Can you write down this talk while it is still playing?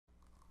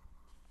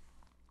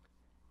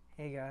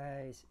Hey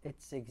guys,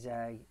 it's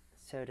Zigzag.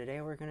 So today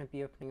we're going to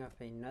be opening up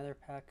another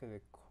pack of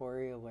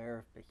Ikoria Lair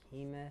of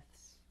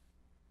Behemoths.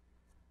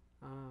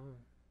 Um,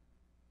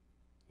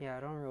 yeah, I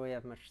don't really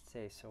have much to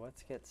say, so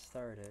let's get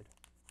started.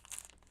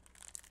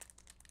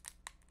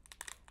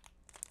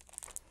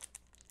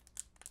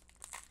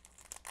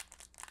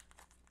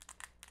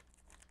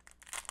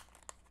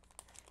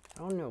 I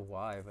don't know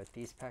why, but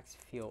these packs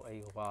feel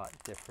a lot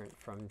different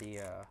from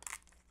the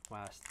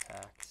last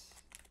packs.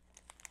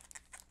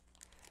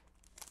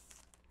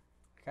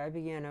 Like I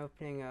began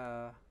opening,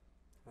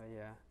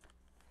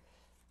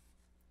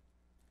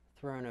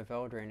 Throne of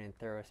Eldraine and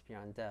Theros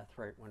Beyond Death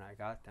right when I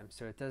got them,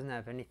 so it doesn't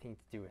have anything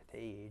to do with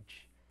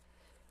age.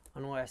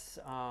 Unless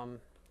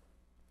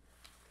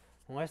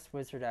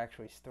Wizard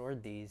actually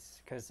stored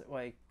these, because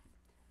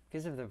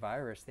of the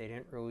virus they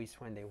didn't release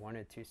when they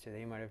wanted to, so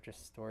they might have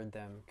just stored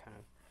them kind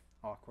of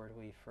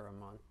awkwardly for a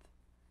month.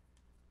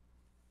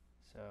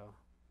 So,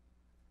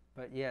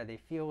 but yeah, they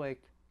feel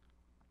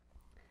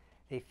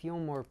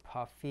more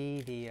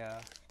puffy. They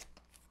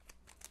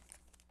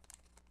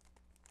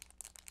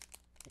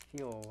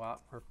feel a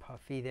lot more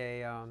puffy.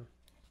 They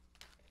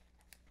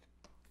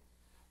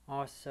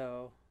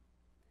also,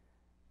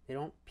 they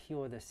don't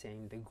peel the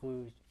same. The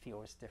glue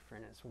feels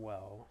different as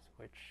well,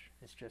 which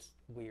is just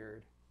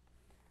weird.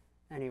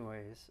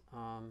 Anyways,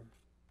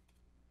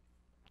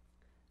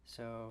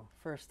 so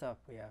first up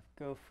we have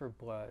Go for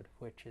Blood,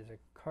 which is a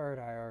card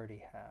I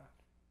already have.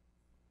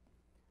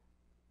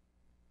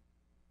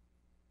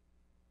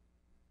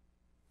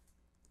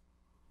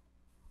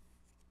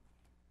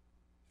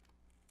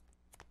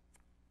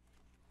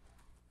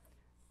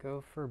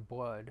 Go for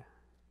Blood.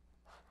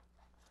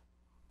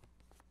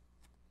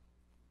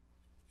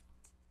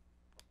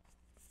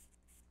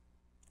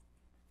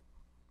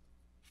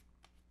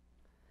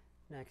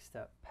 Next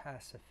up,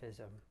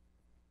 Pacifism.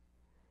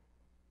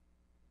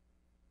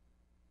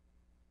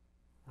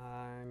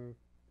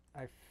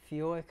 I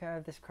feel like I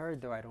have this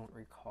card, though I don't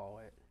recall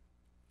it.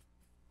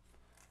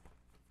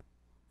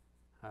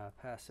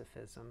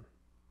 Pacifism.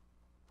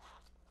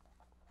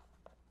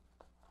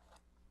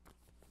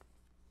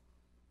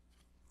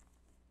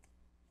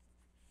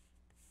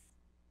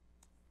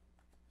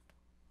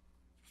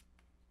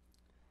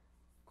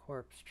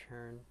 Corpse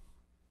Churn.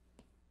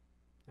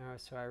 Oh,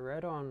 so I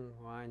read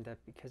online that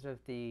because of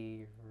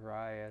the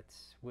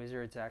riots,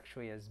 Wizards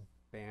actually has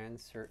banned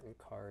certain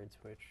cards,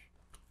 which,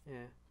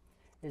 yeah,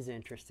 is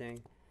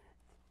interesting.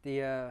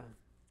 The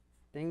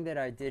thing that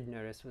I did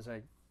notice was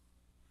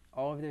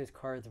all of those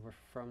cards were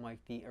from like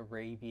the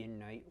Arabian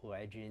Night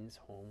Legends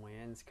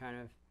Homelands kind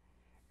of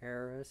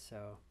era,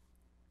 so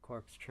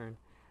Corpse Churn.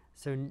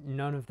 So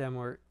none of them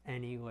were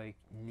any like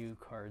new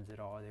cards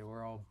at all. They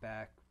were all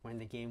back when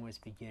the game was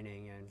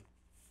beginning, and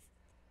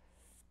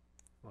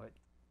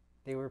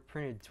they were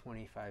printed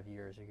 25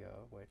 years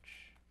ago,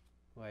 which,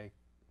 like,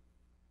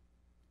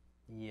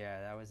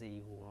 yeah, that was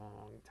a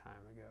long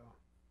time ago.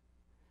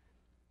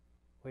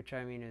 Which,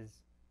 I mean,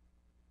 is,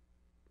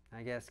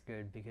 I guess,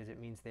 good, because it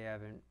means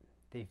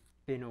they've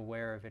been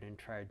aware of it and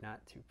tried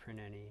not to print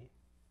any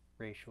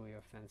racially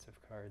offensive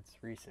cards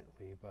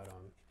recently, but,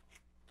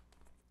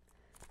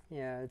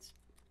 yeah, it's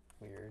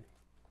weird.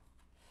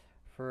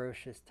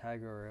 Ferocious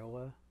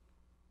Tigerilla.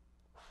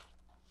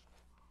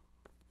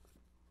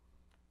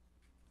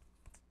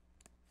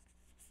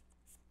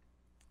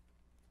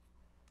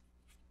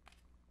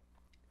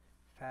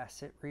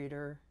 Facet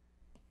Reader.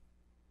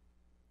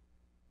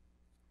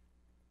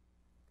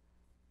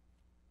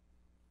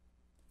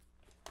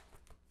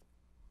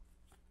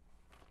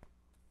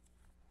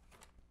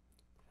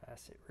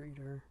 Facet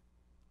Reader.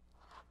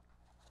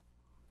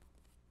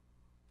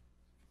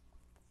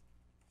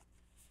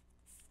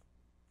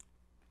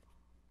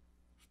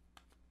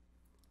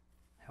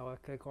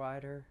 Helica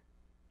Glider.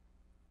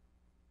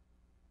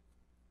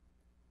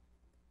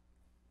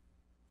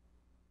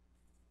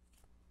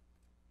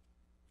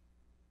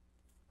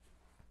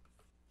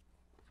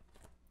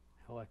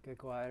 Helica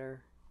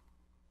Glider.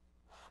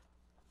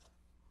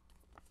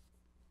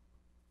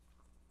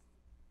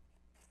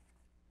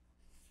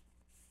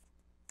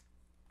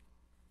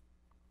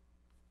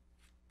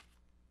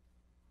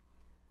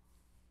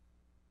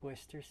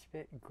 Blister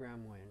Spit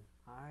Gremlin.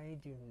 I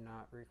do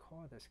not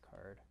recall this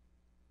card.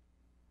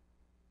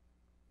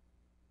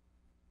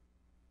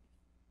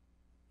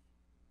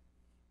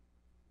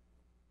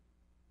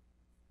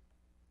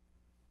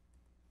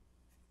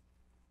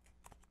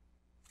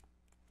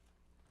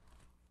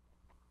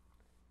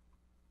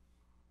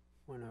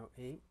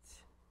 $108.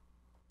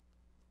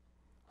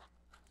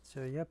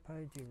 So yep,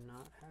 I do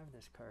not have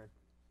this card.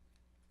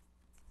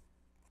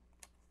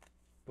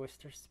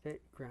 Blister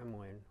Spit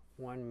Gremlin.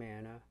 1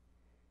 mana.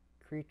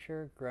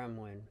 Creature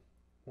Gremlin.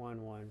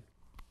 1/1.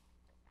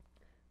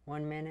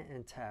 1 mana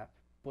and tap.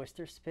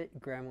 Blister Spit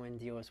Gremlin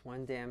deals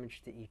 1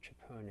 damage to each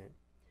opponent.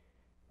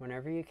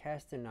 Whenever you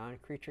cast a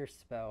non-creature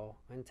spell,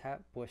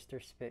 untap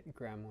Blister Spit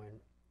Gremlin.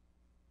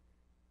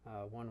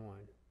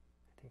 1/1.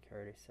 I think I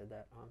already said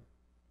that.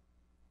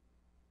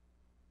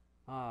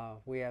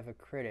 We have a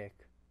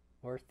critic.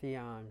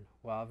 Ortheon,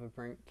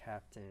 Lavabrink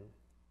Captain.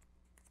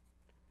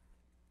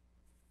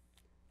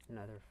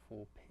 another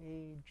full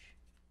page.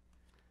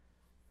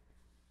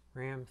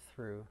 Ram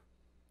through.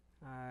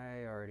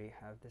 I already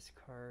have this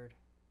card.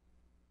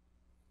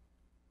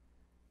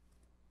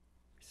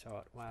 Saw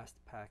it last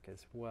pack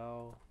as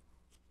well.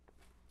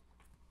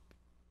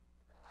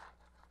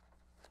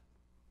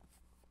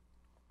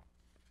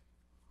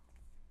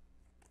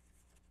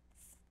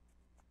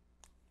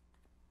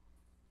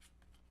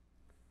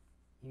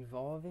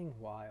 Evolving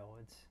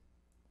Wilds.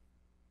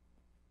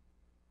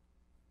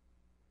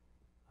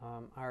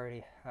 I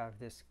already have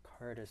this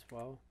card as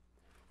well.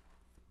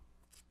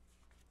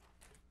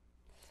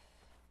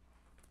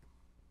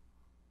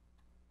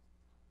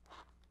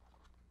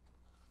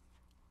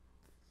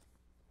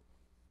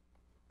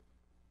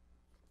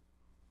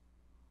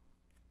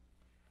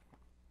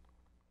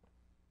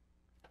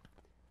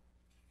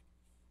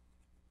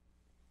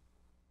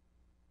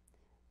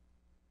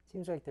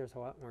 Seems like there's a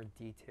lot more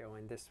detail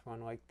in this one,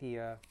 like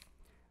the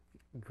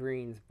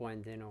greens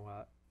blend in a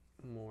lot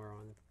more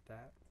on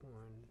that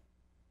one.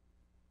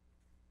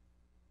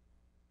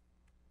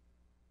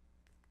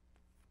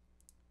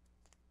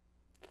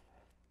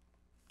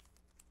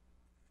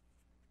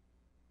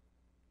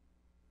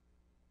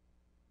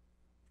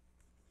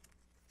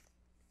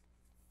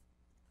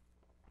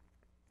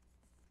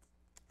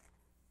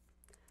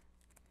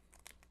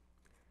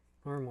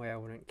 Normally I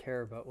wouldn't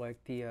care, but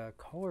like the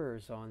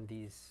colors on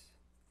these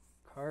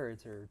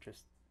cards are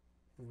just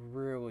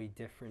really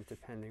different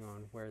depending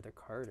on where the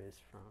card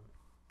is from.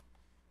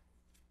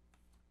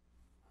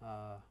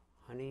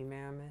 Honey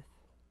Mammoth.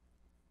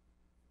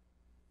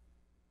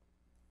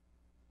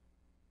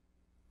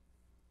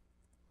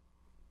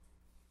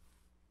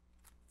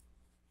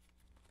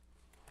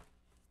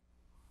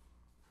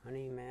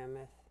 Honey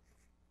Mammoth.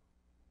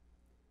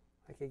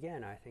 Like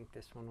again, I think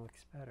this one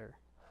looks better.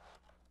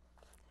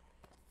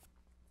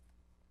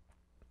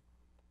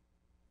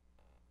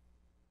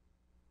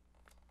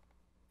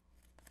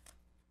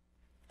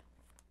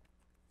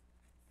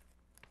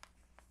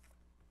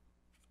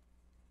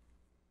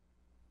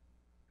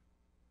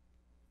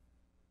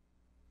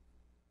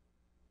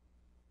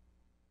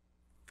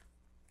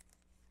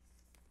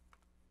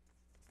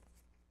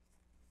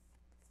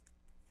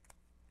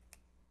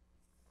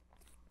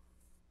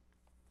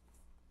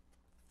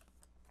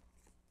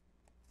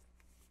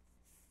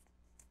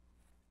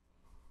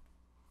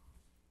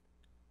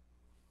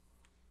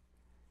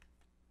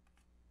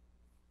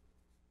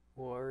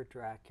 Or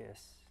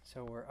Dracus.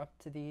 So we're up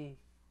to the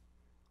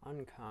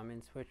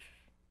uncommons, which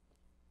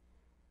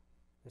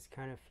this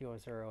kind of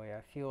feels early.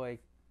 I feel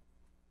like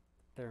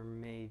there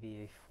may be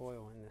a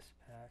foil in this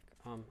pack.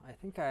 I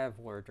think I have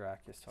War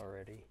Dracus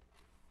already.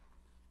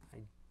 I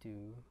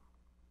do.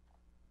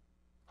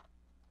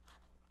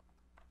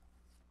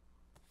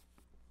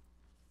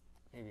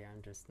 Maybe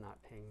I'm just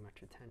not paying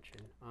much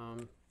attention.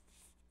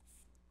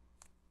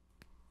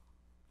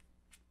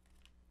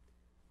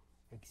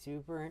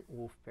 Exuberant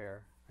Wolf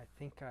Bear. I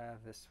think I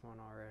have this one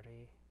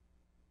already.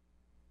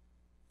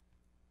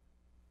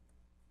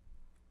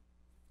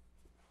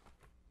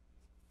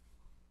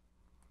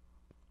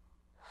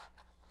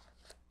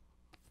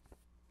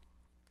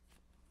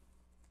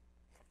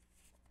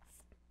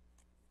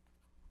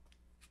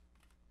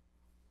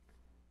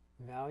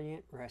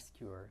 Valiant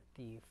Rescuer,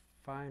 the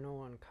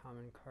final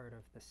uncommon card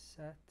of the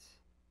set.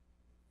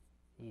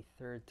 The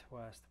third to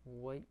last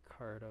white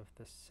card of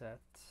the set.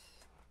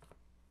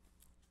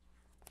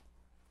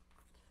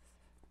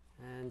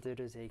 And it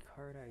is a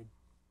card I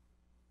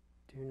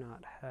do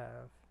not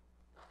have.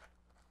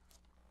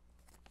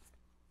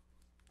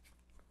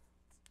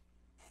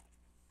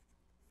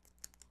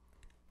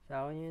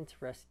 Valiant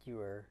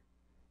Rescuer,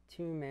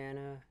 2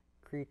 mana,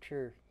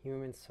 creature,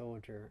 human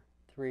soldier,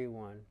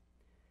 3/1.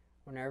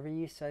 Whenever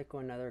you cycle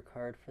another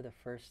card for the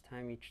first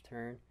time each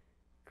turn,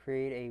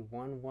 create a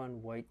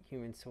 1/1 white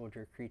human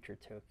soldier creature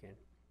token.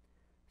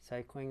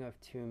 Cycling of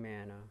 2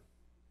 mana.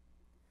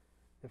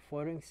 The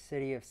floating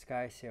city of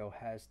Skysail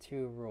has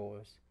 2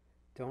 rules.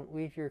 Don't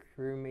leave your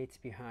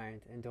crewmates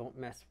behind, and don't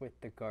mess with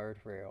the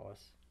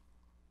guardrails.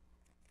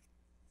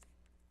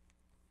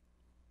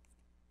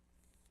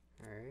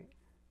 Alright.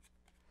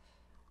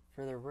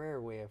 For the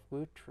rare, we have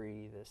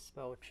Lutri, the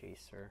Spell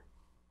Chaser.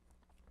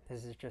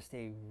 This is just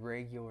a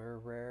regular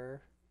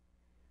rare.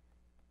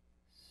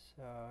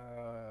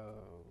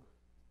 So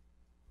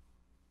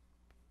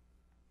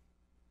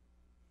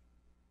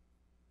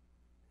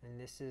and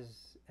this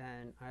is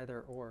an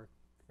either or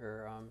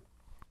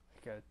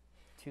like a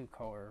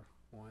 2-color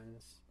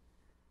ones.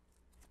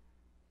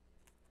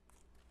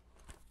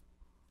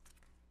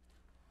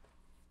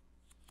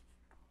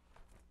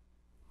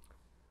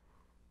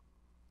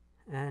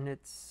 And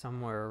it's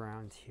somewhere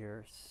around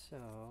here,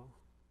 so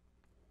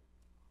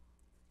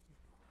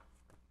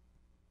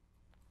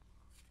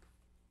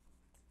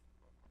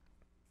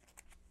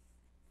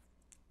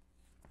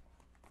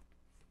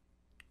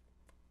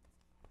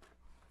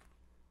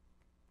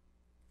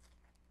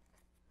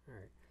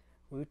alright.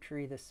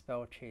 Lutri the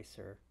Spell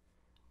Chaser.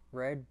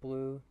 Red,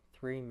 blue,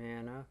 3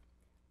 mana.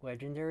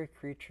 Legendary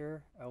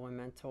creature,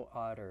 Elemental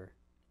Otter,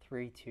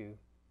 3/2.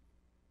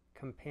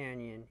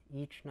 Companion.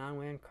 Each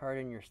non-land card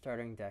in your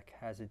starting deck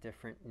has a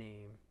different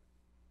name.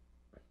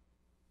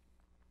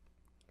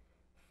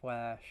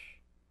 Flash.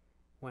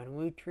 When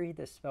Lutri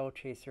the Spell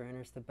Chaser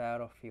enters the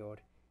battlefield,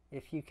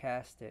 if you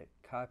cast it,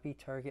 copy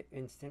target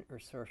instant or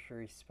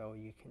sorcery spell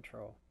you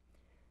control.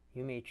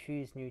 You may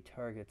choose new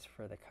targets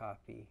for the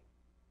copy.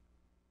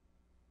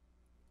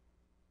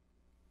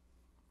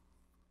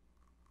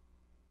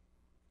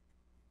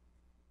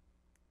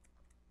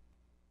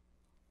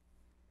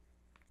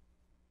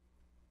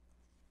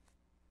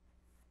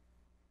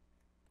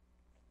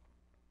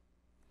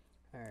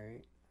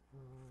 Alright,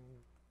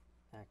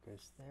 that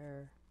goes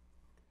there.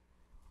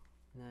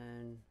 And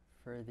then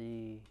for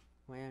the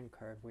land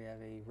card, we have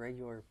a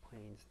regular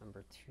plains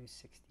number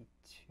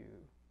 262,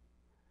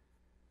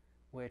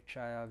 which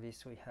I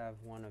obviously have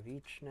one of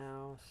each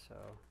now, so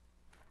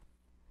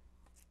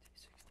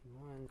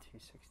 261,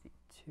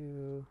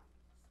 262.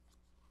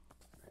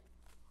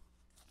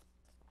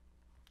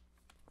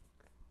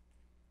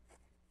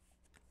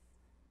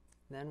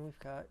 Then we've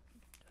got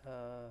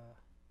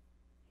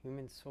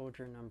Human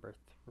Soldier number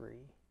 3.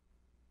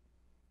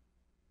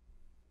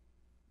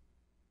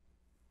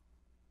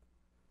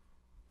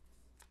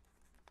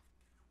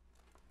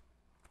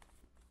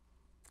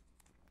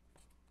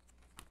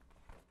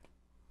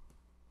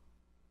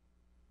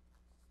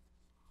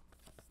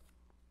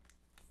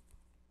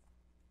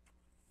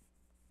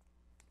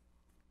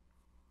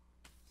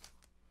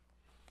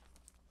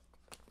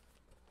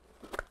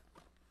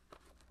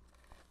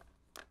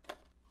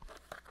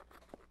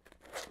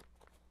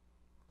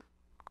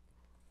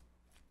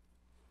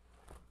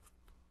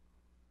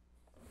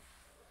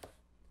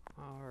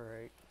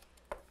 Alright,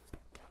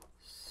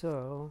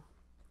 so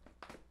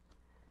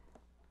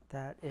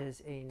that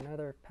is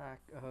another pack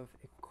of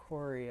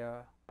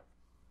Ikoria,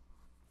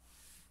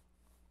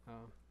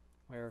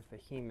 Lair of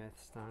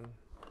Behemoths done.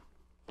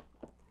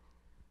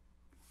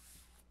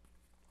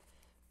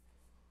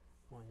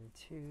 1,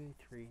 2,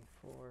 3,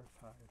 4,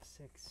 5,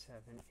 6,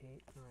 7,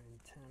 8, 9,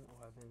 10,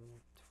 11,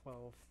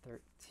 12,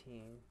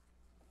 13.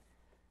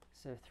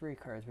 So 3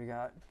 cards. We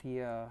got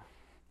the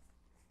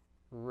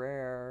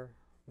rare,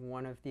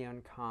 one of the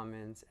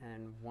uncommons,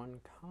 and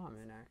 1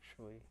 common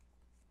actually.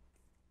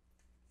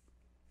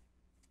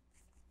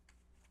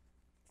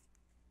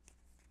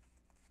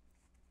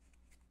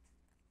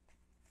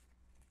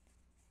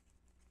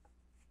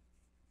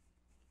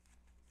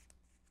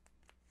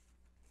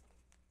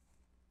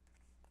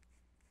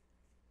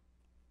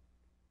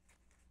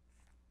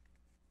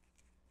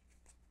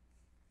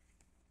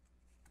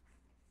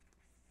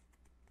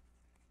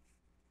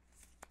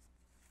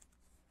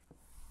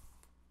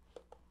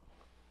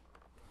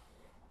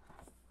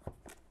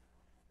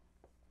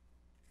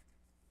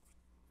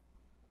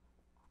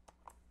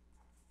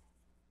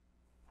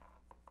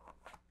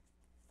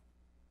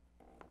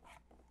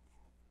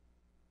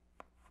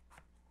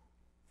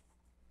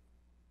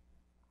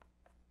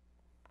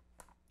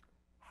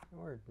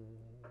 Or,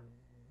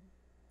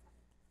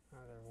 oh,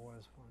 there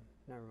was one.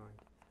 Never mind.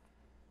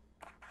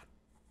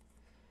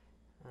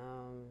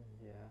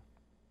 Yeah.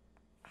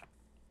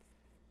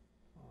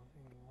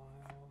 Evolving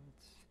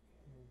Wilds,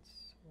 Human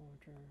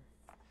Soldier.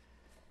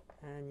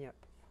 And yep.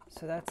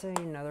 So that's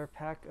another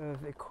pack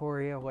of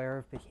Ikoria, Lair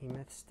of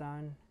Behemoths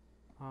done.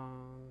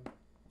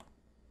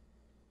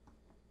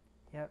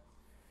 Yep.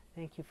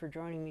 Thank you for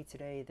joining me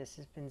today. This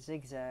has been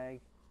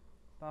Zigzag.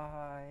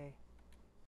 Bye.